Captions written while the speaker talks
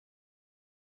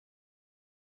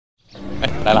哎，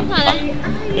来了。好嘞。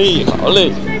哎，好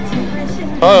嘞。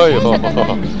哎呦，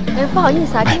哎，不好意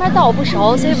思啊，这边道我不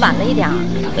熟，所以晚了一点。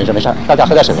没事没事，到家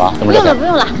喝点水吧。不用了不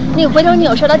用了，那个回头你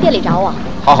有事到店里找我。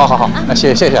好，那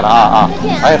谢谢了啊。再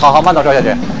见。哎，好，慢走，周小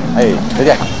姐。哎，再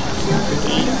见。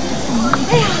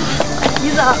哎呀，姨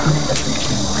子，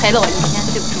陪了我一天，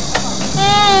对不住。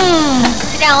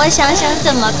让我想想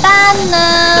怎么办呢？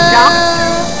怎么着？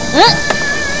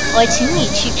我请你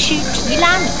去吃提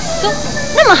拉米苏，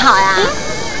那么好呀？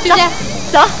对不对？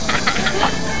走。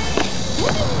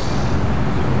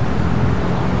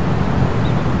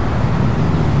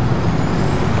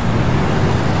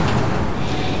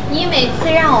你每次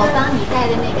让我帮你带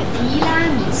的那个提拉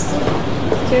米苏，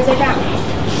就是在这儿。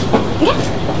你看，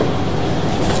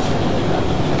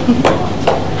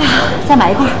再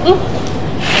买一块。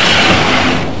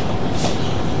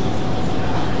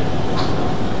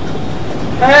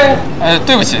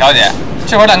对不起，小姐，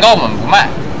这块蛋糕我们不卖。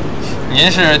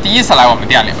您是第一次来我们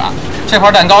店里吧？这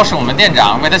块蛋糕是我们店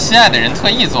长为他心爱的人特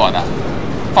意做的，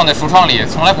放在橱窗里，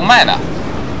从来不卖的。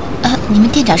你们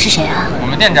店长是谁啊？我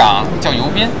们店长叫尤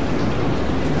斌。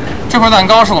这块蛋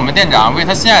糕是我们店长为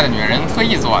他心爱的女人特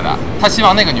意做的，他希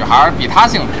望那个女孩比他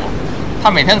幸福。他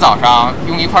每天早上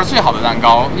用一块最好的蛋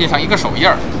糕印上一个手印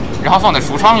儿，然后放在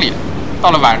橱窗里，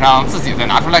到了晚上自己再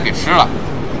拿出来给吃了。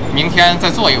明天再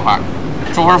做一块，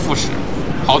周而复始。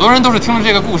好多人都是听着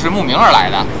这个故事慕名而来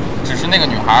的，只是那个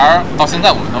女孩到现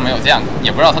在我们都没有见过，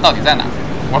也不知道她到底在哪。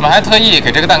我们还特意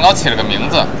给这个蛋糕起了个名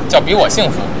字，叫比我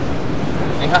幸福。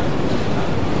您看。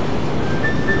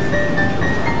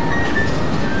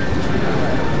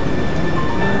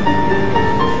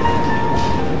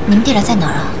你们店长在哪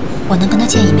儿啊？我能跟他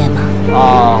见一面吗？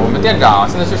我们店长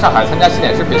现在去上海参加西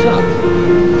点师培训了。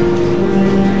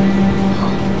好，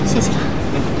谢谢了。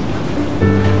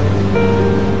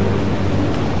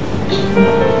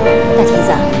大蹄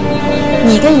子，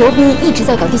你跟尤斌一直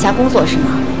在搞地下工作是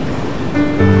吗？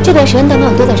这段时间蛋糕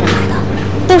你都在这儿买的，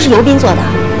都是尤斌做的。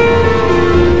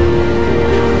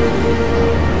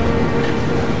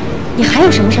你还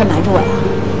有什么事瞒着我呀？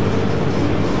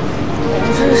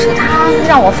是他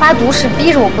让我发毒誓，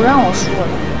逼着我不让我说的。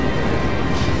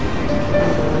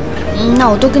那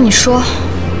我都跟你说，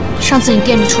上次你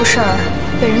店里出事儿，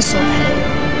被人索赔，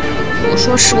我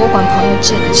说是我管朋友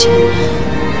借的钱，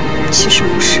其实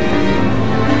不是，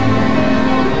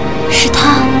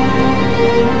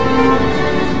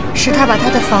是他把他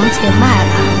的房子给卖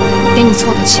了，给你凑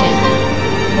的钱，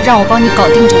让我帮你搞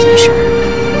定这件事儿。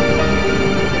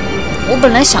我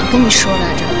本来想跟你说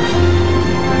来着，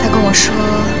他跟我说，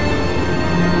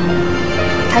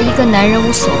他一个男人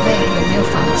无所谓有没有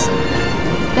房子，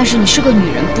但是你是个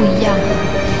女人不一样，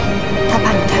他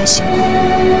怕你太辛苦。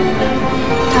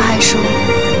他还说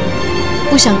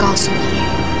不想告诉你，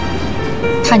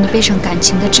怕你背上感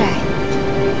情的债。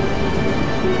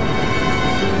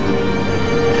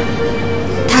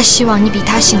他希望你比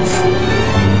他幸福。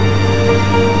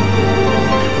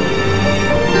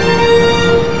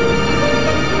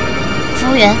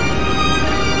服务员，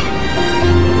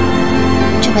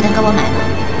这块蛋糕我买了，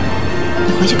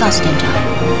你回去告诉店长，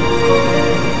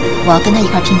我要跟他一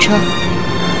块拼车，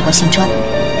我姓周。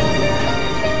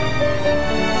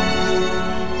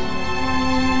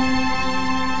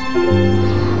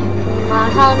马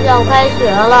上就要开学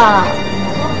了，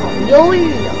我好忧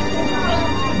郁啊。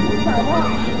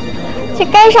这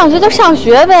该上学就上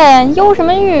学呗，忧什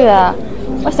么郁啊？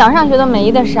我想上学都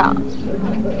没得上。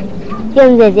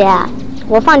燕子姐姐，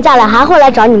我放假了还会来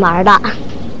找你玩的。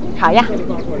好呀，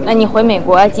那你回美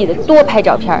国记得多拍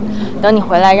照片，等你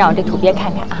回来让我这土鳖看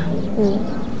看啊。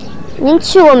您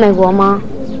去过美国吗？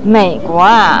美国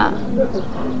啊，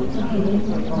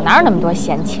我哪有那么多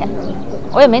闲钱？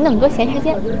我也没那么多闲时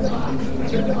间。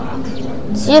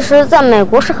其实，在美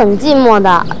国是很寂寞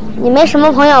的，你没什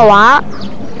么朋友玩，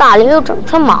大龄又整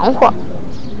天忙活。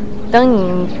等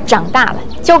你长大了，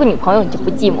交个女朋友你就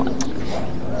不寂寞了。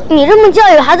你这么教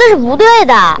育孩子是不对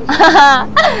的。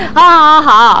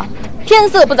好，天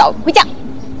色不早，回家。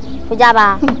回家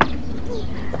吧。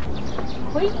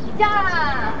回家。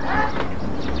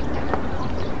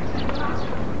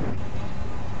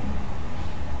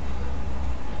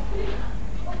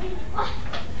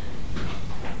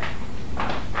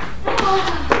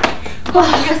哇，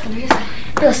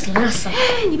热死了！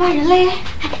你把人嘞？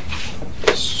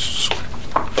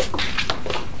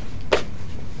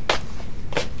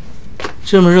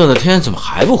这么热的天，怎么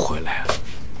还不回来啊？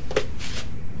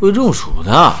会中暑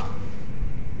的，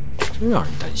真让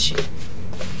人担心。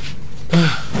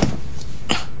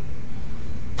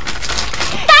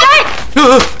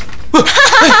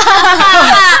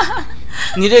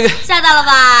你这个吓到了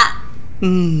吧？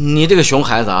你这个熊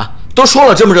孩子啊，都说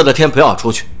了这么热的天不要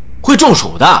出去，会中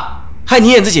暑的。害你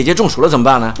燕子姐姐中暑了怎么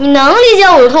办呢？你能理解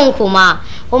我的痛苦吗？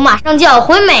我马上就要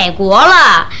回美国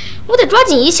了，我得抓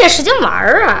紧一切时间玩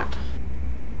啊！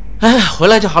哎，回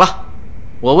来就好了。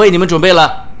我为你们准备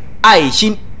了爱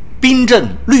心冰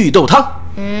镇绿豆汤。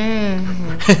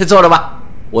坐着吧，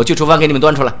我去厨房给你们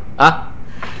端出来啊。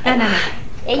来，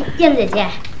哎，燕子姐姐，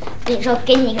跟你说，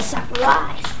给你一个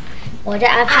surprise。我这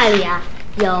iPad 里啊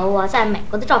有我在美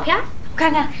国的照片，我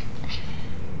看看。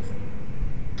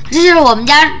这就是我们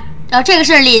家，这个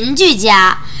是邻居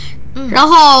家，然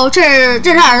后这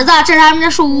是儿子，这是他们家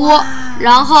树屋，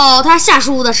然后他下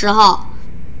树屋的时候。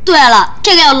对了，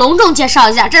这个要隆重介绍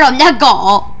一下，这是我们家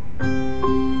狗。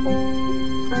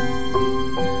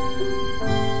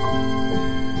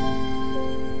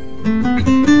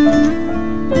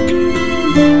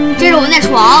这是我们的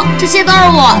床，这些都是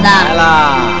我的。来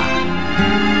啦，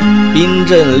冰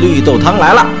镇绿豆汤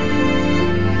来了。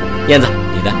燕子，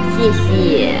你的。谢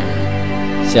谢。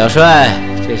小帅，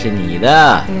这是你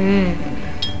的。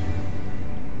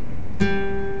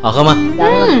好喝吗？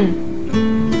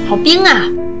好冰啊！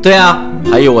对啊，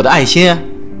还有我的爱心啊！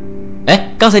哎，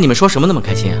刚才你们说什么那么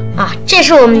开心啊？啊，这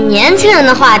是我们年轻人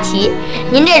的话题，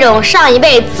您这种上一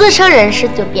辈资深人士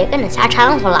就别跟着瞎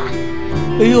掺和了。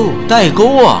哎呦，代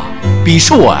沟啊，鄙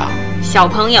视我呀！小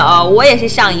朋友，我也是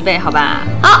上一辈，好吧？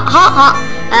好，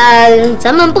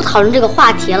咱们不讨论这个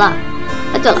话题了。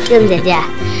对了，燕子姐姐，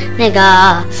那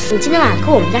个你今天晚上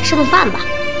跟我们家吃顿饭吧。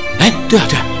哎，对啊，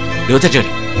留在这里，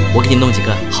我给你弄几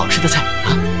个好吃的菜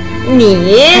啊。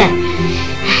你，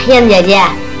燕子姐姐，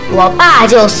我爸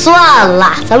就算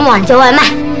了，咱们晚上叫外卖。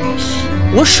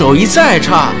我手艺再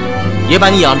差，也把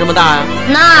你养这么大呀。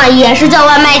那也是叫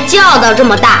外卖叫到这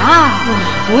么大啊！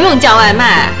不用叫外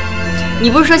卖，你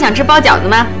不是说想吃包饺子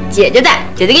吗？姐姐在，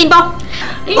姐姐给你包。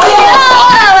哎呀，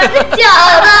我的饺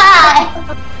子！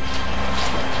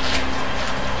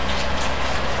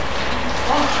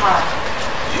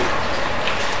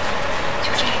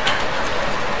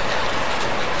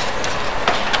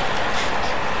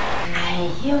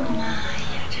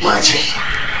我去啥呀？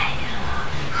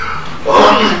我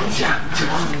跟你讲，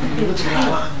你们知道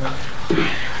吗？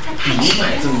你买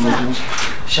这么多东西，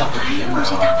下回别买了。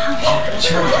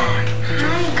千万太可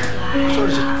爱了。坐着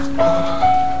去。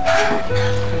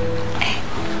哎，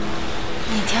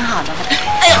你挺好的吧？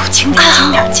哎呦，轻点，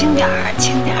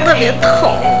特别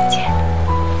痛。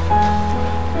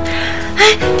哎，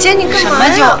姐，你干嘛呀？什么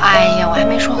就哎呀？我还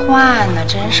没说话呢，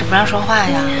真是不让说话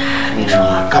呀！别说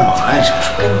话，干嘛呀？这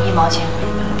是。跟你1毛钱不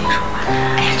离，别说话。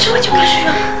哎呀，这就给我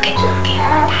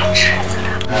大侄子了。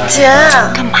姐，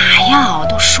干嘛呀？我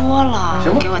都说了，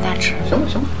给我大侄子。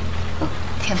行吧，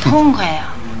挺痛快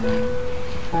呀。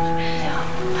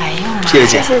哎呦妈！谢谢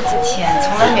姐。姐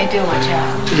从来没对我这样。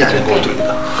这家人给我怼的。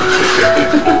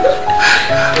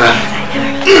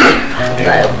来，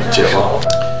姐夫。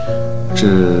这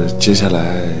接下来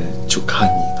就看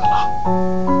你的了。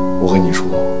我跟你说，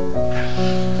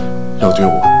要对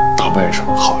我大外甥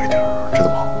好一点，知道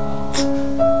吗？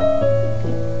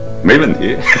没问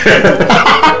题。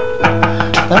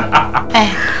哎，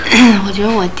我觉得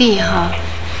我弟哈，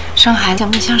生孩子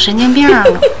像不像神经病了？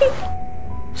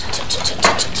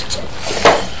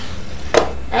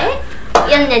哎，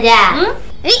燕子姐姐，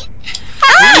哎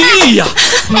呀！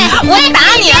我也打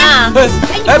你啊！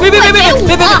哎，别！不会，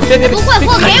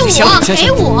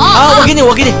给我！啊，我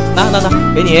给你，拿，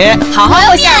给你。好好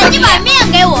有下你把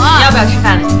面给我。要不要吃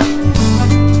饭了？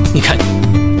你看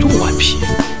多顽皮。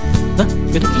来，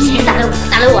别动。你打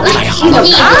雷我来。哎呀，你不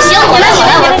行，我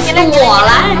来，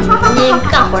你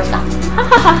干活去吧。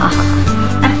好。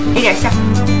哎，给点馅。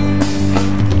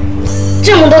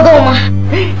这么多够吗？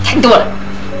太多了。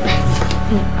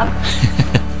好。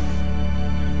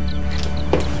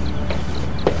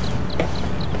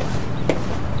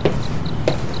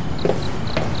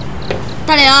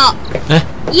大刘，哎，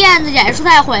燕子姐姐说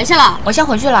她要回去了，我先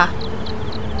回去了。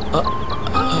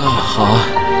好啊。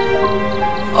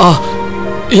哦，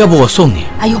要不我送你？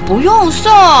哎呦，不用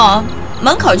送，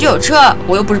门口就有车，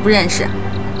我又不是不认识。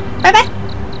拜拜。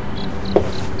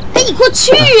哎，你给我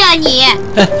去啊你！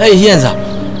哎，燕子，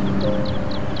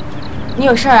你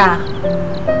有事儿啊？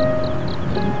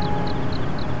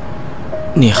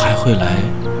你还会来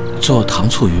做糖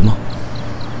醋鱼吗？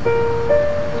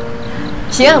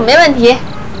行，没问题。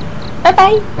拜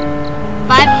拜。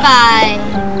拜拜。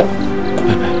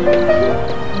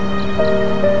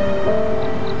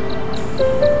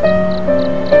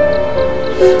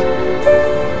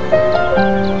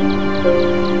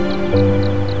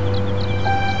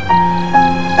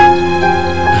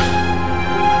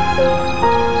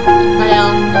大刘，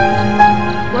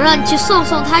我我让你去送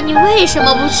送他，你为什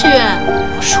么不去？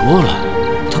我说了，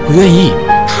他不愿意。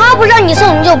他不让你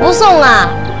送，你就不送啊？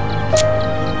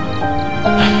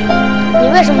你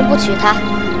为什么不娶她？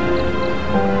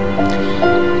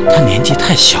他年纪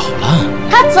太小了。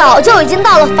他早就已经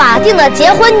到了法定的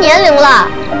结婚年龄了。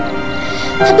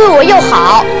他对我又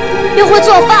好，又会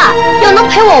做饭，又能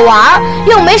陪我玩，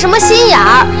又没什么心眼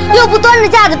儿，又不端着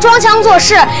架子装腔作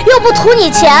势，又不图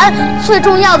你钱。最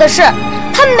重要的是，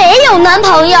他没有男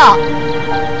朋友。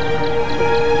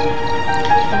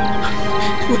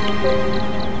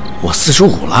我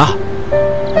45了。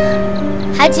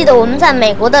还记得我们在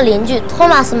美国的邻居托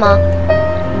马斯吗？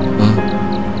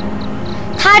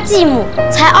他继母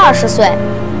才20岁，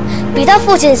比他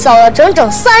父亲小了整整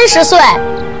30岁。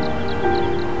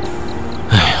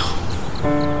哎呀，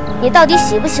你到底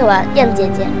喜不喜欢燕子姐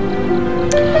姐？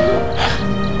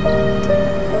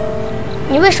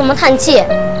你为什么叹气？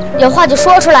有话就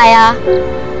说出来呀。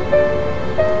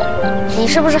你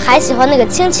是不是还喜欢那个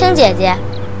青青姐姐？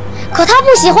可她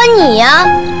不喜欢你呀。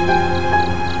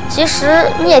其实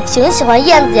你也挺喜欢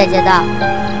燕子姐姐的，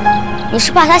你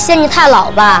是怕她嫌你太老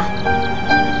吧？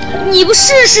你不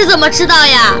试试怎么知道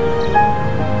呀？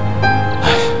哎，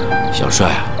小帅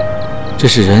啊，这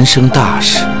是人生大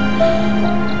事，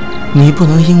你不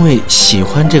能因为喜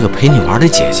欢这个陪你玩的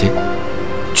姐姐，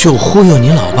就忽悠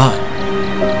你老爸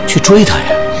去追她呀。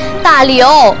大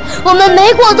刘，我们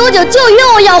没过多久就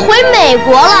又要回美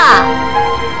国了，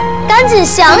赶紧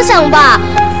想想吧，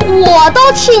我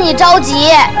都替你着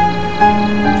急。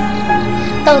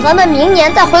等咱们明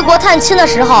年再回国探亲的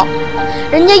时候，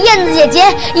人家燕子姐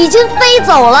姐已经飞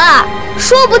走了，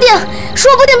说不定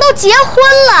都结婚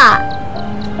了。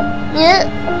您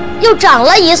又长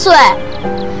了1岁，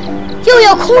又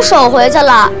要空手回去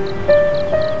了。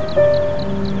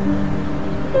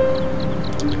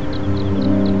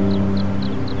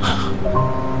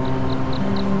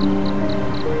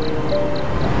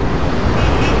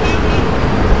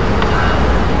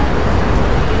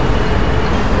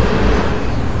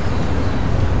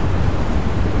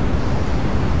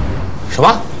什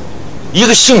么？一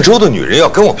个姓周的女人要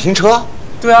跟我拼车？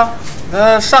对啊，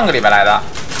她上个礼拜来的。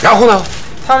然后呢？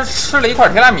她吃了一块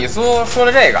提拉米苏，说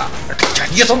了这个。这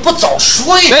你怎么不早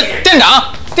说一点？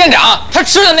店长，她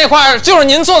吃的那块就是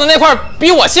您做的那块，比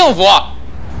我幸福。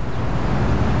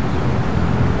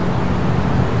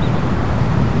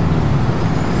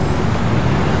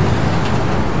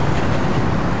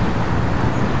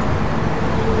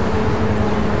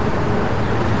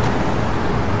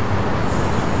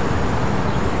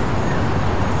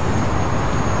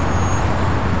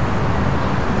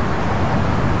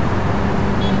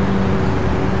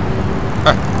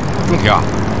钟婷，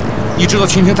你知道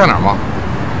青青在哪儿吗？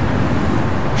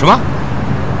什么？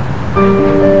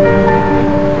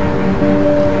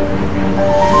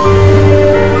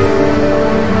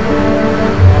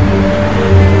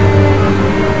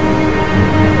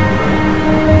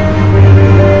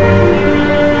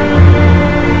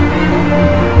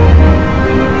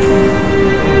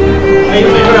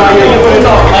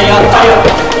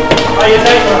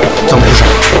怎么回事？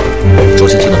周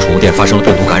青青的宠物店发生了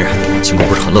病毒感染，情况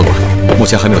不是很乐观，目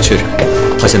前还没有确诊，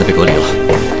她现在被隔离了。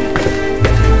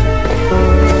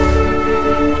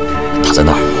她在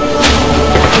那儿。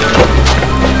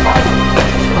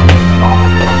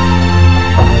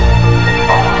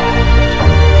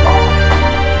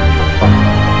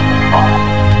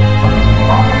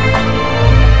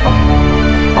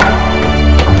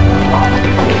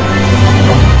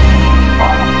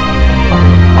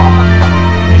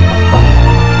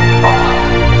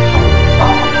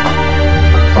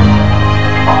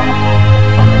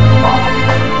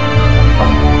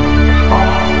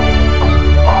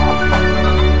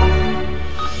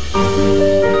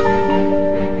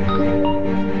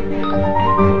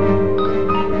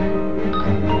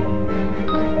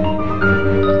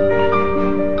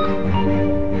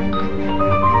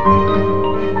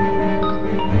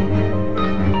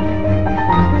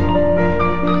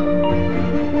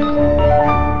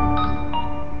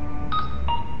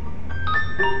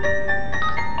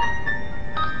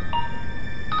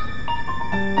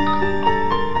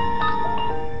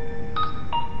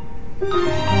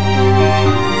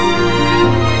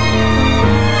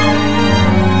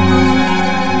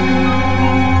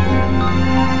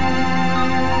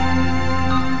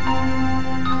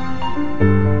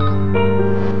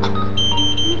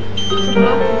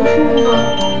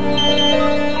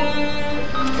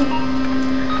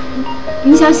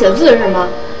你想写字是吗？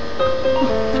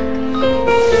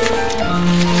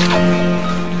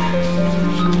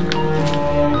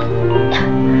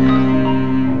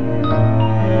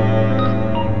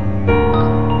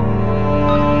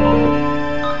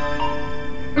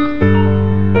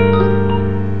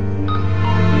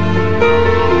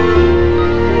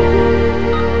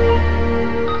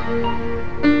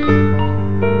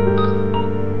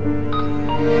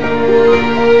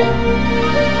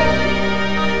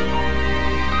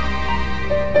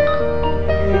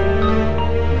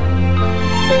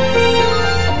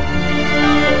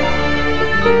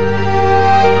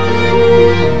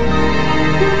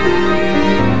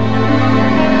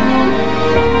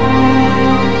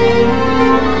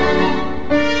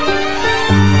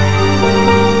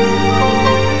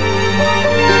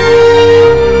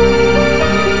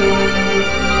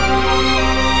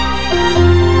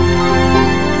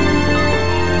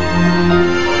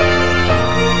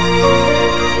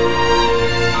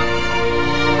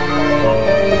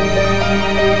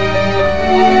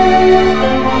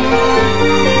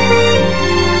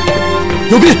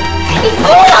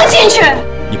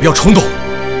不要冲动。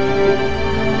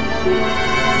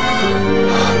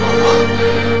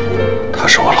她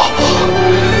是我老婆，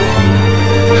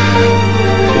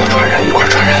要传染一块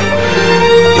传染，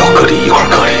要隔离一块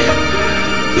隔离，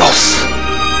要死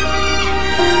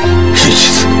一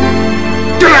起死。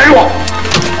进来给我！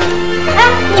哎，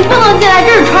你不能进来，这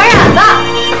是传染的。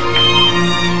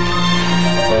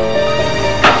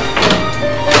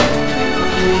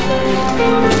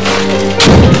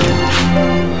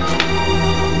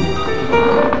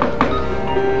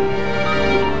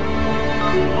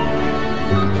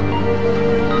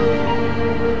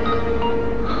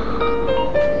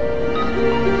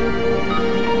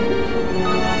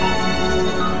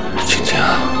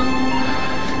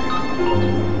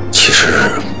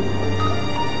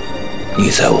你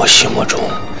在我心目中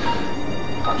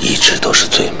一直都是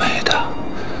最美的。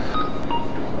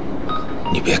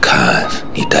你别看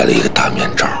你戴了一个大面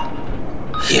罩，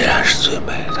依然是最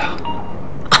美的。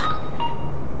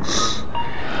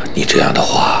你这样的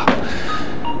话，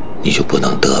你就不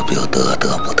能得不得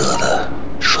的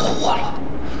说我了。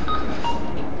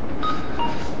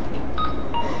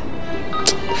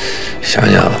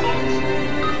想想，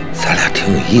咱俩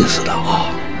挺有意思的啊。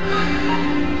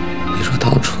你说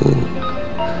当初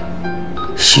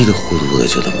稀里糊涂的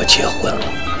就那么结婚了，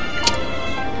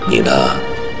你呢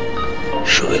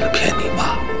是为了骗你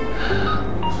妈，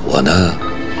我呢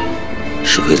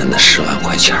是为了那10万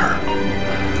块钱儿，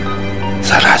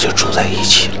咱俩就住在一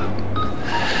起了。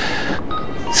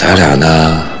咱俩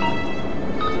呢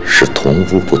是同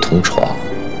屋不同床，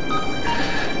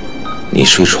你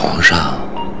睡床上，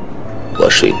我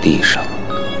睡地上。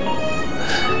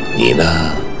你呢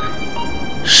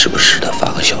时不时的发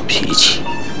个小脾气，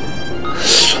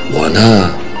我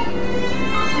呢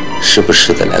时不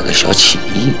时的来个小起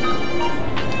义，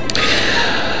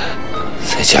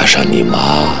再加上你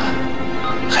妈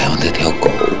还有那条狗，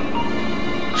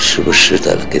时不时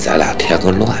的给咱俩添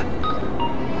个乱，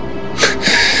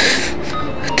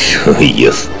挺有意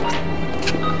思。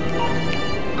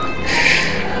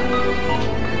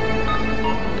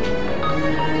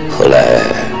后来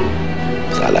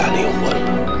咱俩离婚了。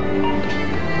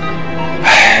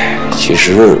唉，其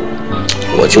实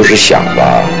我就是想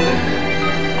吧，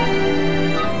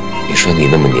你说你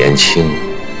那么年轻，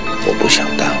我不想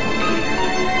耽误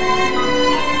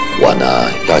你。我呢，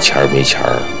要钱没钱，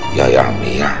要样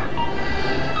没样，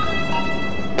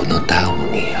不能耽误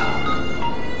你呀。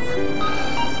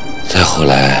再后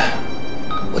来，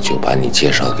我就把你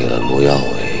介绍给了卢耀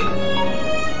伟、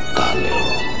大刘。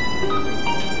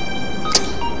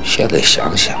现在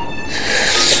想想，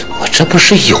我这不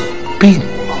是有病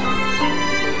吗？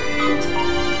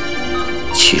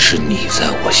其实你在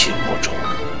我心目中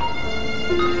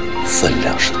分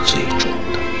量是最重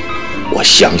的，我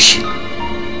相信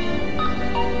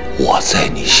我在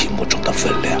你心目中的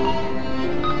分量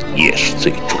也是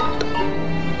最重的。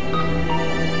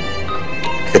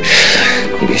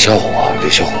你别笑话我，别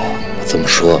笑话我，我这么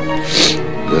说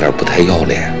有点不太要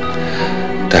脸，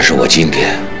但是我今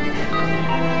天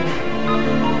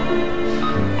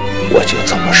我就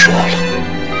这么说了，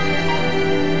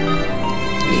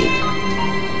你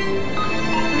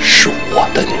是我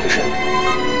的女人，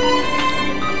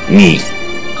你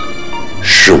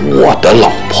是我的老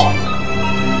婆，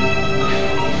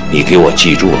你给我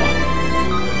记住了，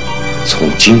从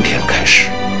今天开始，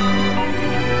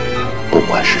不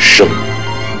管是生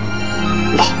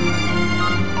老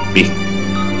病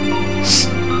死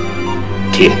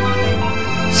天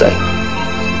灾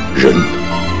人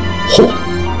祸，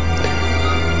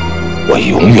我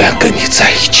永远跟你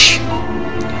在一起，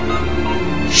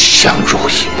相濡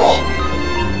以沫，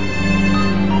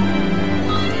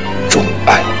钟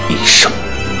爱一生。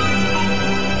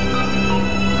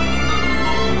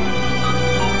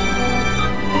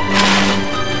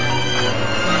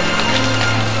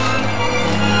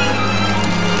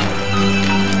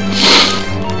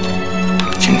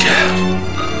今天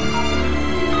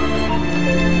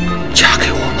嫁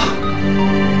给我吧。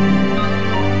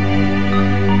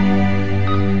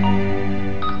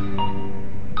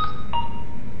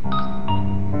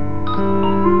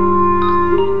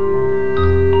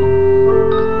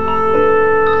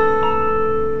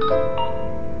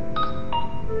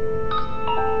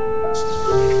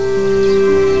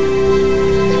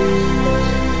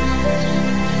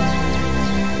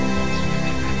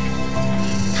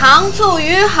糖醋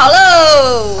鱼好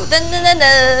喽！噔噔噔噔，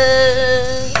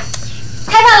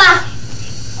开饭啦！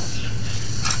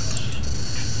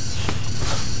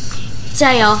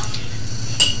加油！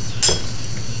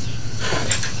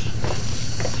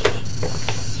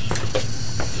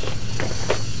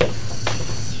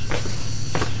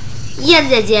燕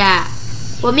姐姐，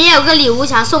我们也有个礼物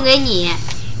想送给你。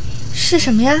是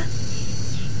什么呀？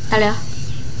大刘。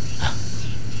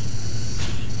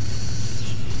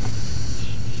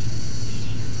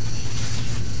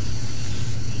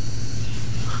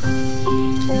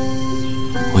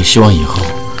我希望以后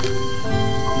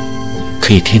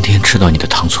可以天天吃到你的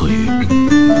糖醋鱼，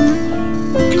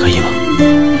可以吗？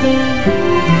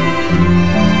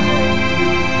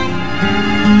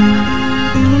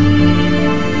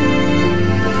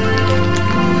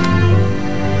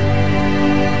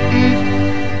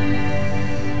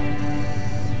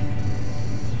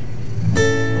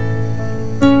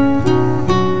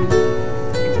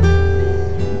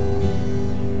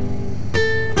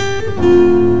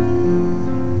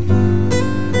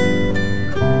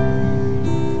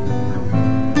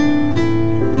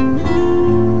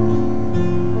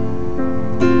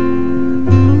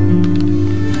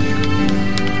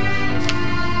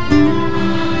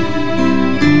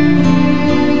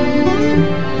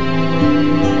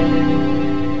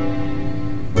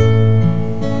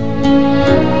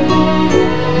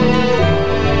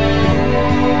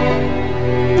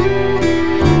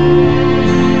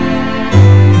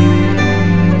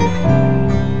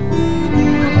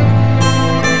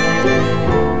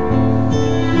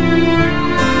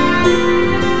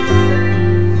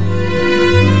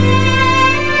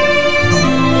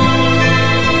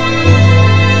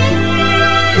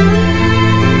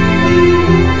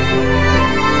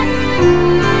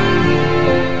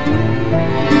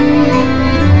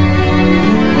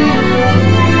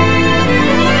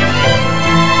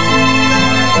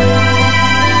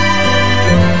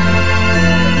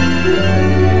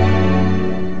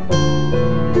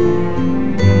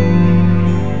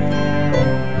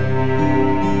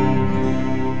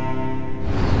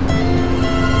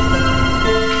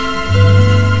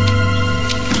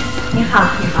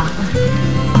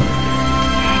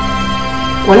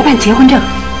我来办结婚证。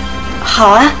好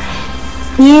啊，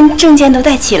您证件都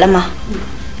带齐了吗？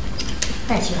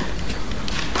带齐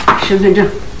了。身份证、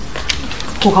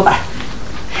户口本。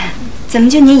怎么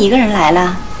就您一个人来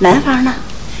了？男方呢？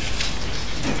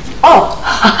哦，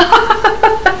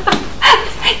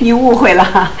你误会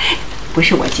了，不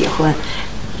是我结婚，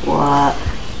我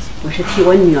是替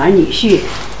我女儿女婿，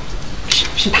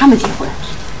是他们结婚。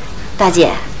大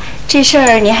姐，这事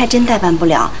儿您还真代办不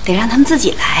了，得让他们自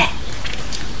己来。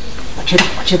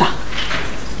我知道，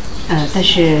但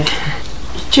是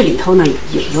这里头呢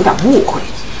有点误会，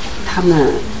他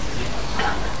们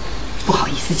不好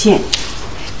意思见你。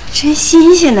真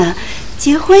新鲜呢，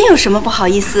结婚有什么不好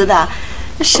意思的？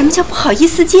什么叫不好意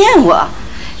思见我？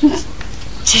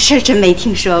这事儿真没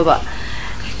听说过。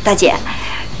大姐，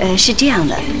是这样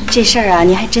的，这事儿啊，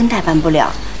您还真代办不了，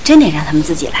真得让他们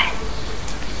自己来。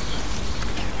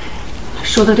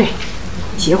说得对，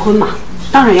结婚嘛，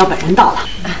当然要本人到了。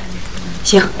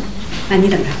行，那你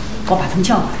等着，我把他们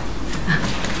叫过来。啊。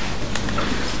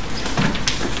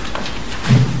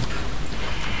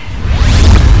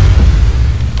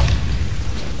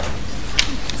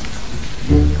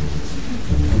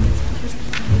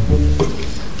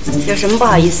有什么不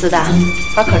好意思的？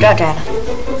把口罩摘了。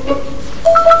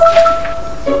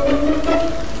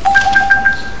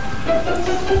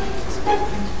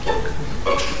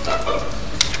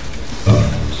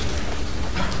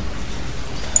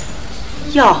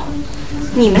哟，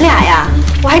你们俩呀，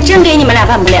我还真给你们俩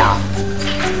办不了。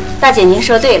大姐，您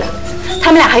说对了，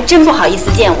他们俩还真不好意思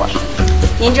见我。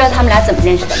您知道他们俩怎么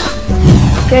认识的吗？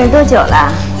认识多久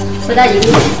了？不到1个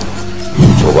月。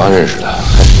酒吧认识的，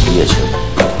还是一夜情。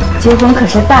结婚可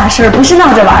是大事，不是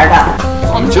闹着玩的。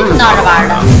我们就是闹着玩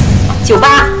的。酒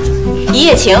吧，一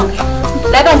夜情，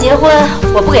来办结婚，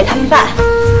我不给他们办。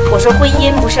我说婚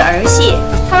姻不是儿戏，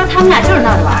他说他们俩就是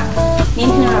闹着玩。您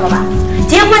听着了吧？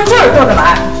结婚就是逗着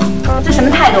玩，这什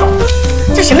么态度？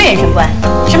这什么人生观？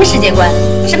什么世界观？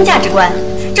什么价值观？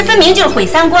这分明就是毁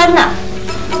3观呢。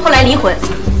后来离婚，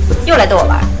又来逗我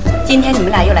玩。今天你们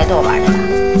俩又来逗我玩来了。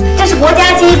这是国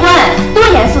家机关，多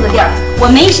严肃的地儿，我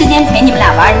没时间陪你们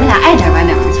俩玩，你们俩爱哪玩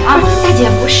哪玩去啊！大姐，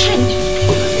不是你。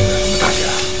大姐，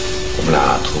我们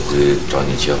俩头回找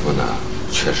你结婚呢，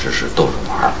确实是逗着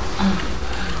玩。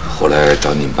后来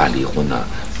找你们办离婚呢，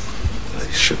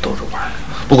是逗着玩。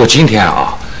不过今天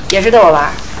啊，也是逗我玩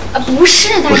啊？不是，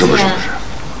大姐。不是，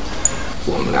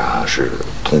我们俩是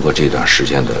通过这段时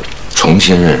间的重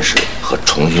新认识和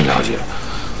重新了解，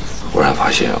忽然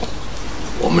发现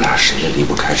我们俩谁也离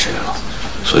不开谁了，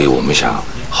所以我们想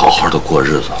好好的过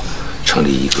日子，成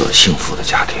立一个幸福的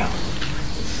家庭。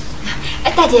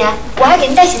哎，大姐，我还给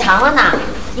您带喜糖了呢，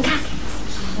您看。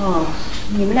哦，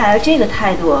你们俩要这个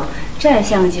态度，这还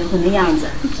像结婚的样子。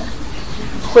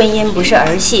婚姻不是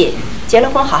儿戏，结了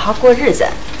婚好好过日子。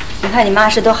你看你妈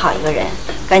是多好一个人，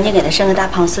赶紧给她生个大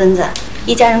胖孙子，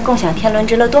一家人共享天伦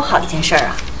之乐，多好一件事儿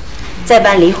啊！再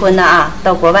办离婚呢啊，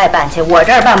到国外办去，我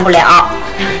这儿办不了。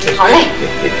好嘞，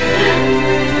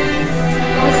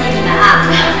恭喜你们啊！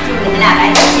祝你们俩白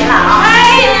头偕老。哎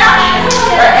呀！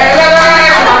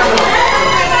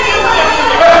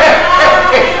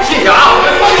谢谢啊！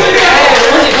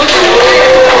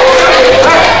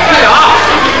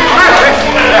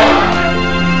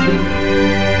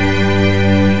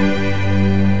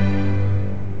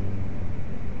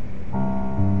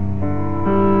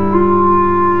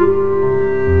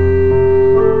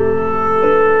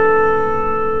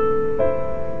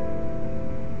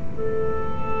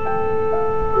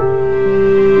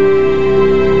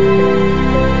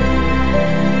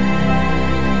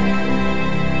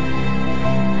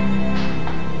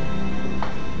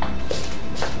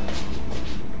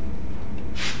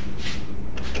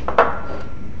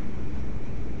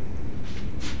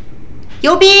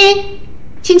尤斌，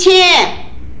青青，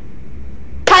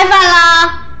开饭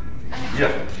啦！哎呀，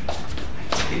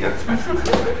哎呀，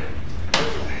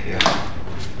哎呀，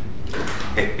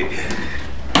嘿嘿，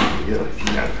哎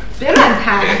呀，别乱拍。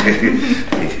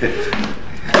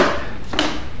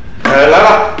来了，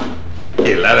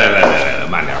来，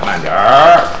慢点。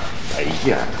哎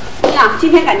呀，怎么样？今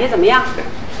天感觉怎么样？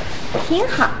挺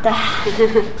好的。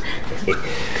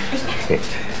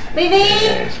微微，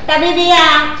大微微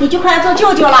呀，你就快要做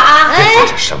舅舅了啊！哎，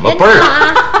这什么辈儿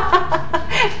啊？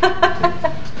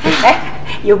哎，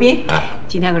尤斌，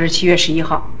今天可是7月11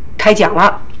号，开奖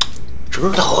了。知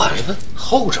道啊，这不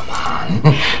候着吗？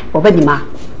我问你妈，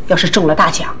要是中了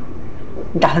大奖，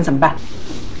你打算怎么办？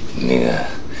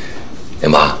那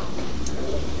妈，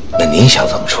那您想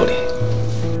怎么处理？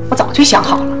我早就想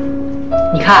好了。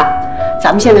你看，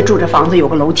咱们现在住这房子有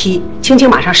个楼梯，青青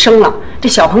马上生了，这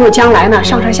小朋友将来呢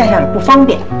上上下下也不方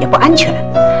便，也不安全。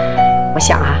我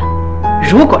想啊，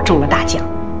如果中了大奖，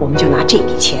我们就拿这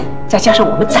笔钱，再加上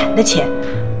我们攒的钱，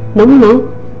能不能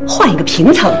换一个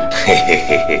平层？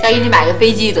再给你买个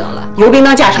飞机得了。尤斌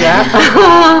当驾驶员，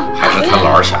还是他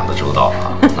老是想的周到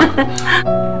啊。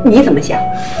你怎么想？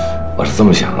我是这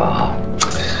么想啊，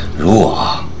如果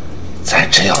咱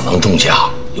真要能中奖，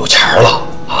有钱了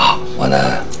啊，我呢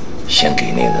先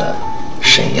给那个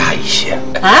沈压一些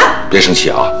啊，别生气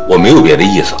啊，我没有别的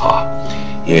意思啊，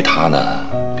因为她呢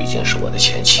毕竟是我的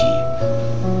前妻，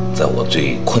在我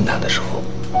最困难的时候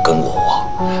跟过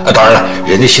我。当然了，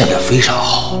人家现在非常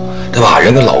好，对吧？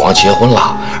人跟老王结婚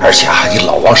了，而且还给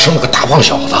老王生了个大胖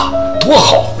小子，多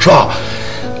好，是吧？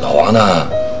老王呢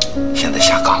现在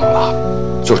下岗了，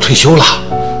就是退休了，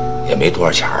也没多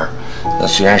少钱儿。那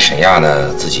虽然沈亚呢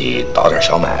自己倒点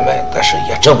小买卖，但是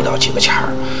也挣不了几个钱儿。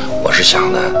我是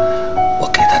想呢，我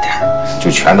给他点儿，就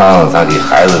全当咱给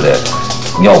孩子的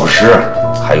尿不湿，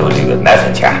还有这个奶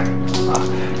粉钱啊。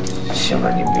媳妇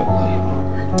儿，你别过意了。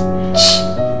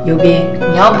尤斌，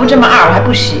你要不这么二，我还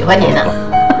不喜欢你呢。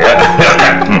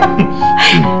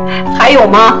还有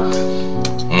吗？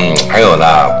还有呢，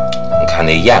你看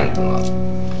那燕子呢，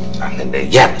那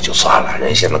燕子就算了，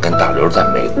人现在跟大刘在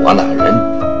美国呢，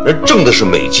人挣的是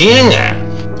美金哎。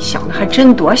想的还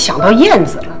真多，想到燕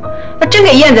子了。那真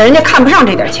给燕子，人家看不上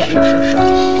这点钱呢。是。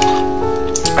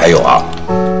还有啊，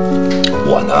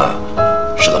我呢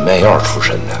是个卖药出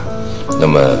身的，那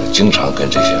么经常跟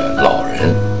这些老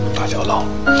人打交道。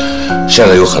现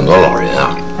在有很多老人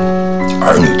啊，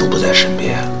儿女都不在身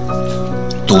边，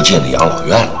都进了养老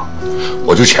院了。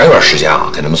我就前一段时间啊，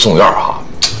给他们送药啊，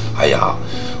哎呀，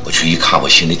我去一看，我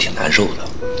心里挺难受的，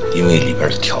因为里边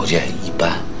的条件一般。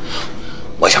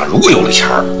我想，如果有了钱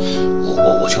儿，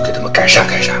我就给他们改善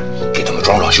改善，给他们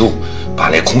装装修，把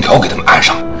那空调给他们安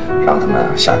上，让他们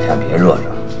夏天别热着，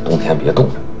冬天别冻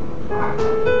着。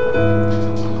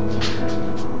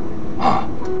啊，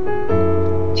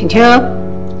请听。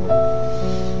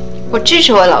我支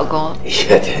持我老公。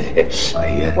哎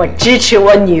呀，我支持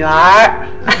我女儿。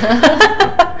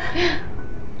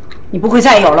你不会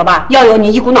再有了吧？要有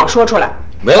你一股脑说出来。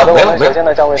没了，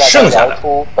剩下的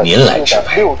您来支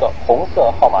配。6个红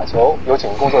色号码球，有请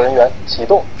工作人员启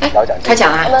动摇奖机。开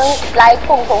奖啊！我们来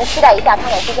共同期待一下，看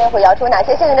看今天会摇出哪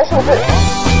些幸运的数字。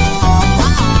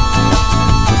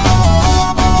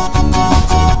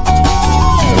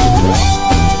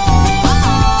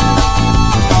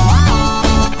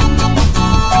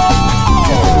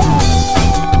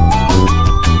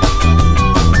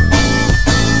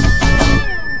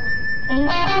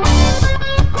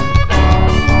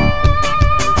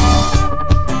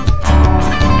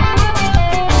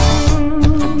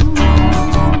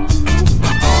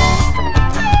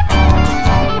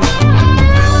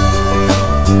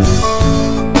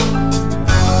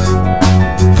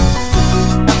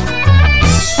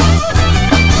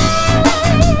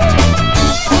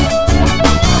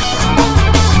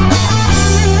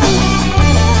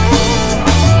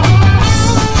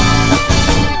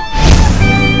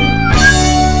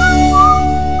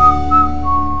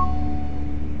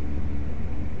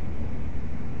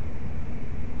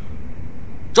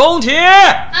钟体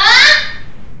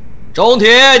钟体，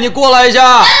你过来一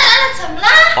下。怎么了？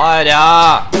快点。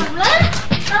怎么了？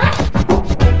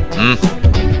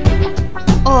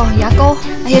哦，牙膏。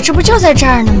哎呀，这不就在这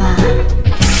儿呢吗？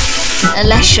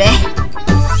来水。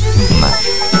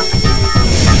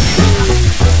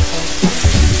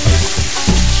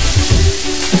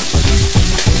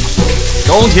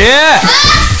钟体，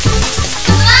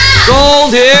钟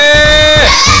体。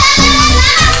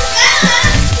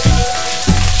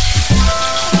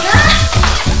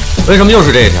为什么又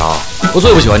是这一条？我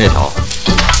最不喜欢这条。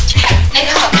哪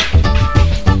条好看？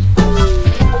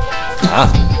啊？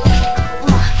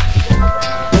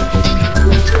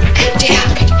这条好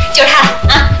看，就是它了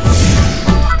啊！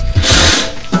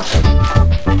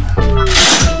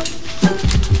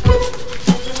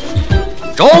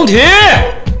钟体，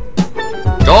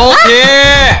钟体。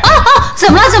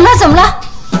怎么了？怎么了？怎么了？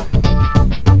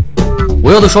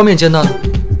我要的双面煎蛋呢？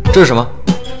这是什么？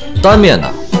单面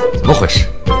的？怎么回事？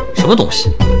什么东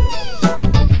西？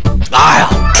哎呀，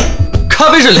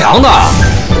咖啡是凉的。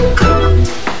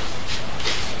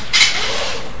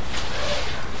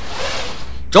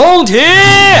钟体，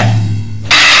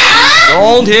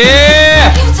钟体。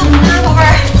又怎么了，宝贝儿？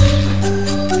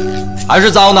还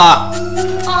是脏的。啊，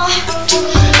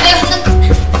哎呦，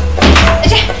那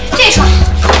这双，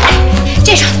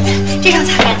这双怎么样？这双擦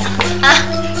干净啊？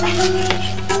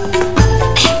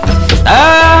来。哎。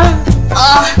哦。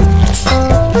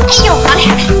哎呦，好嘞，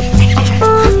来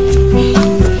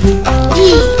，1、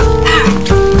2、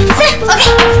3 ，OK。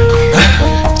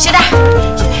鞋带，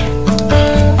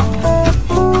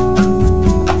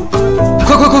快！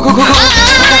来。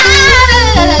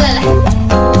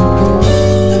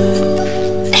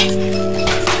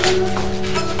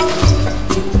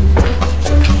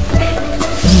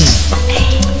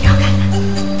挺好看的，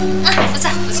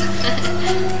不错。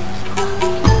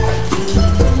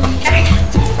看，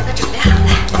都准备好了。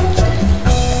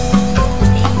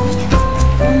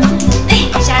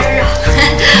虾仁肉，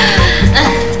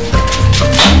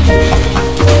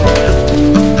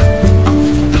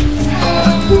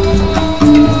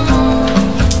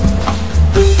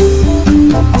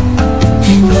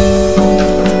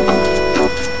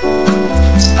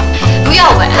不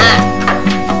要吻，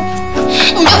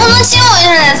你就不能亲我一下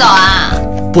再走啊？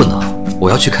不能，我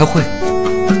要去开会。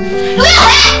卢亚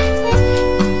伟，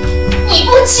你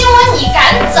不亲我，你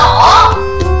敢走？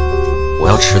我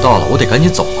要迟到了，我得赶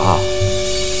紧走了。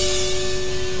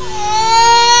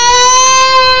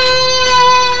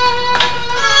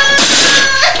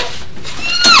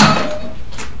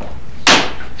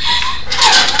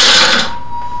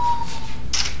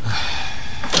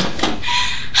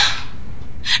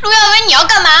卢亚伟，你要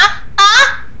干嘛啊？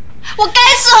我该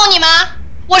伺候你吗？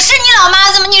我是你老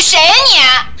妈子吗？你谁呀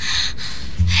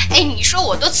你？哎，你说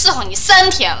我都伺候你3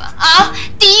天了啊！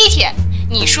第1天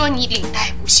你说你领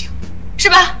带不行，是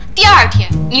吧？第2天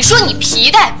你说你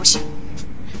皮带不行，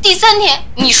第3天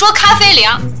你说咖啡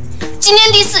凉，今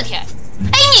天第4天，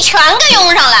哎，你全给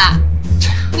用上了。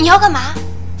你要干嘛？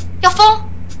要疯？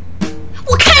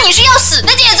我看你是要死的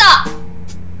节奏。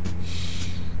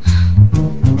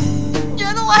你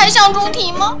觉得我还像钟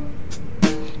体吗？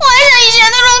我还是以前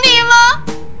的钟体吗？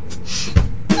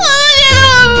我都觉得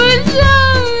我不像啊！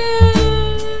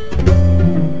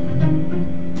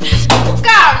我告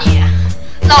诉你，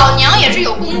老娘也是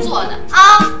有工作的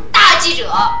啊！大记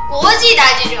者，国际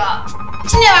大记者，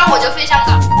今天晚上我就飞香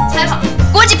港采访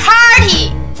国际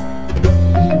party。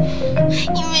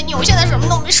因为你，我现在什么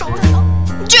都没收拾呢。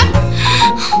你去，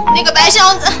那个白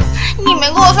箱子里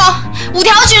面给我放5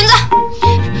条裙子、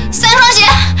3双鞋，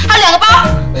还有2个包，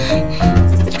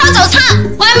还有早餐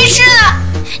我还没吃呢。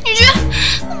你去，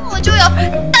我就要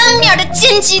单面的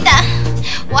煎鸡蛋，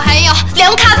我还要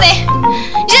凉咖啡。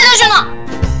你现在就去呢。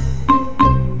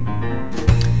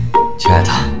亲爱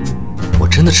的，我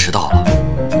真的迟到了，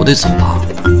我得走了。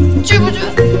去不去？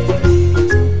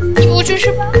你不去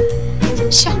是吧？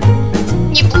行，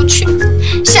你不去，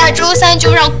下周3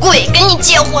就让鬼跟你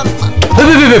结婚吧。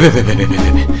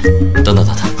别！等，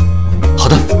好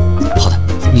的，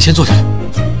你先坐下来，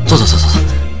坐，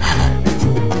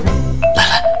来，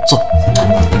坐。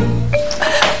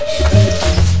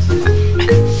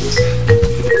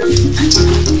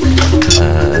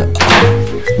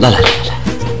来，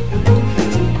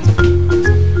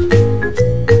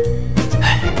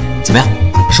怎么样？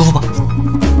舒服吗？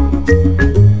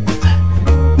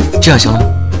这样行了吗？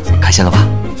开心了吧？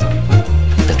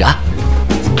等着啊！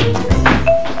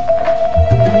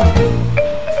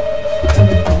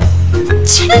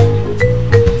切，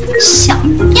小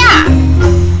样儿！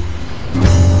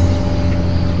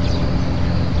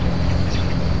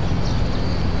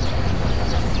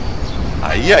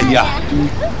呀呀！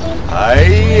哎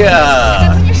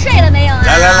呀！你睡了没有啊？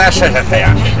来，晒晒太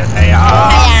阳，晒晒太阳。哎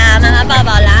呀，妈妈抱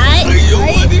抱来。哎呦，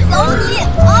走你！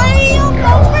哎呦，宝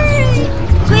贝儿，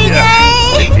闺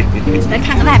女，咱看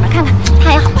看外面，看看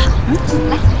太阳好不好？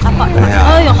来，妈抱着。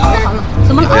哎呦，好了，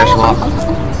怎么了？别说，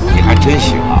你还真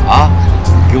行啊！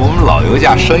给我们老尤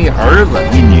家生一儿子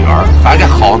一女儿，咱这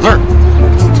好字儿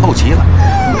凑齐了。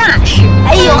那是。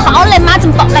哎呦，好嘞，妈这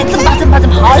么抱，来这么抱，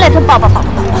好嘞，这抱。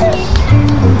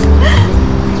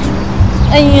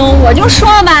哎呦，我就说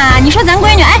吧，你说咱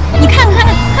闺女，哎，你看，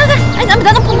哎，咱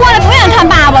们不过来，不愿意看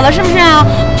爸爸了，是不是啊？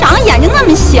长眼睛那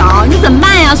么小，你怎么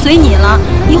办呀？随你了，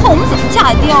以后我们怎么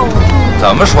嫁得掉啊？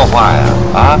怎么说话呀？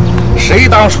啊，谁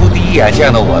当初第一眼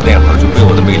见到我那会儿就被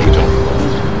我的魅力征服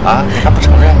了？啊，你还不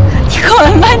承认？你过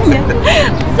来吧你，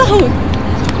揍你！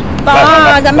宝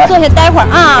儿，咱们坐下待会儿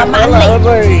啊，妈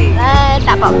累。来，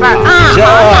大宝贝儿啊，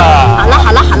好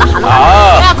了，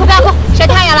不要哭，晒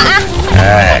太阳了啊！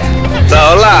哎，走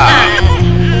了。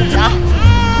走。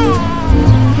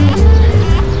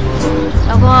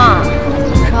老公，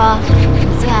说你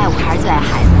最爱我还是最爱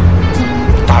孩子？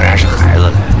当然是孩子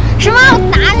了。什么？我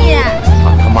打你！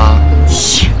啊，他妈！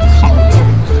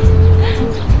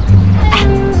哎，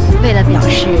为了表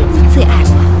示你最爱我，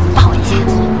抱我一下。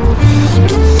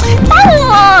抱我！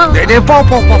得抱。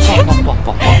走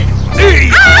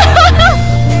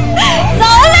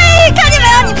嘞！看见没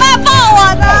有，你爸抱我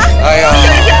呢。哎呀，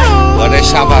我这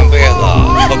下半辈子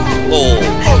可苦喽！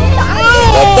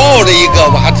我抱着一个，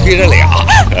我还推着俩。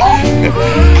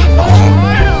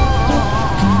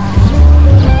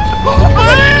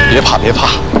别怕，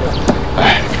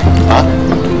哎，啊，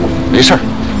没事儿。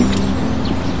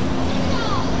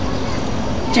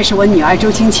这是我女儿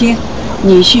周青青，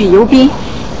女婿尤斌，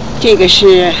这个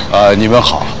是你们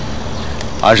好，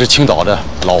俺是青岛的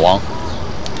老王。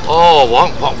哦，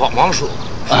王叔。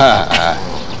哎，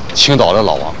青岛的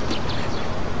老王，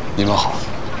你们好。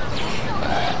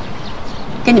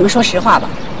跟你们说实话吧，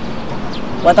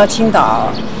我到青岛，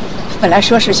本来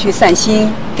说是去散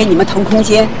心，跟你们同空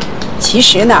间，其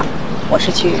实呢，我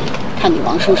是去看你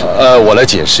王叔叔。我来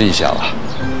解释一下吧。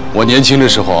我年轻的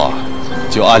时候啊，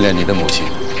就暗恋你的母亲，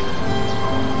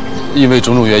因为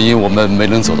种种原因，我们没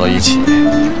能走到一起。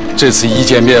这次一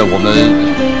见面，我们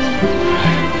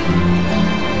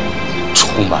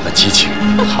充满了激情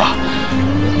哈，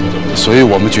所以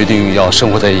我们决定要生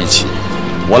活在一起。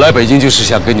我来北京就是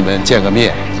想跟你们见个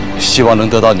面，希望能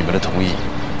得到你们的同意。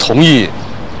同意，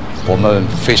我们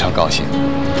非常高兴；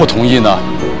不同意呢，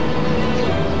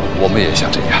我们也想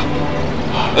这样。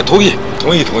同意。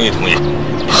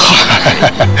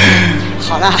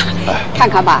好了，看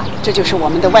看吧，这就是我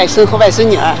们的外孙和外孙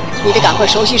女儿，你得赶快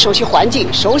熟悉环境，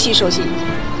熟悉。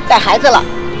带孩子了，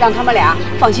让他们俩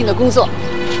放心的工作。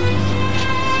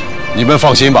你们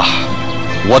放心吧，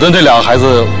我的那两个孩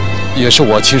子也是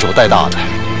我亲手带大的。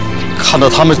看到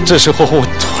他们这时候，我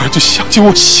突然就想起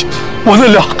我那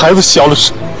俩孩子小的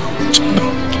时候，真的。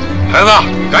孩子，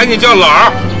赶紧叫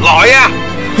老爷。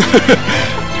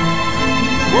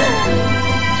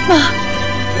妈，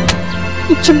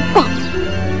你真棒。